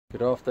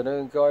Good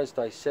afternoon guys,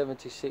 day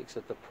 76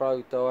 of the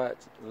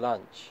Prodiet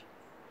lunch,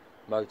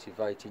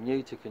 motivating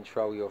you to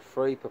control your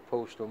 3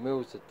 proportional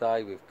meals a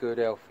day with good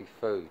healthy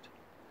food,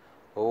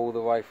 all the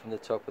way from the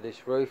top of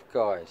this roof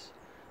guys.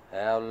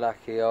 How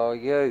lucky are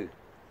you?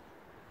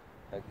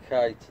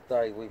 Okay,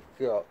 today we've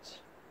got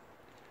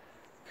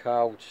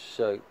cold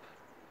soup.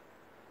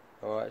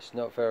 Alright, it's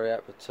not very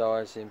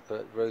appetising,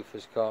 but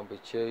roofers can't be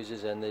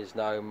choosers and there's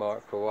no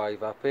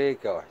microwave up here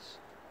guys.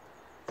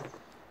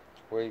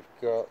 We've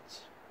got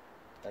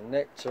a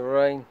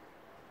nectarine,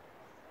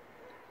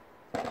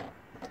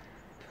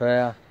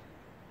 pear.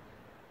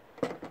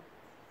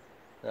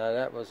 No,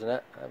 that wasn't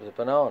it. That was a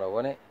banana,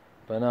 wasn't it?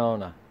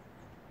 Banana,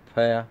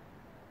 pear,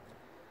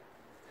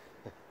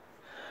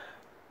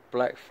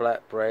 black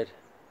flat bread,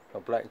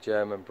 or black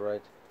German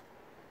bread,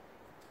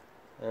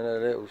 and a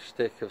little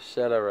stick of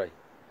celery.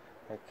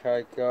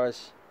 Okay,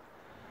 guys,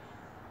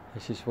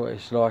 this is what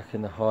it's like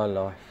in the high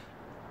life.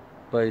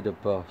 Be the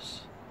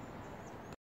boss.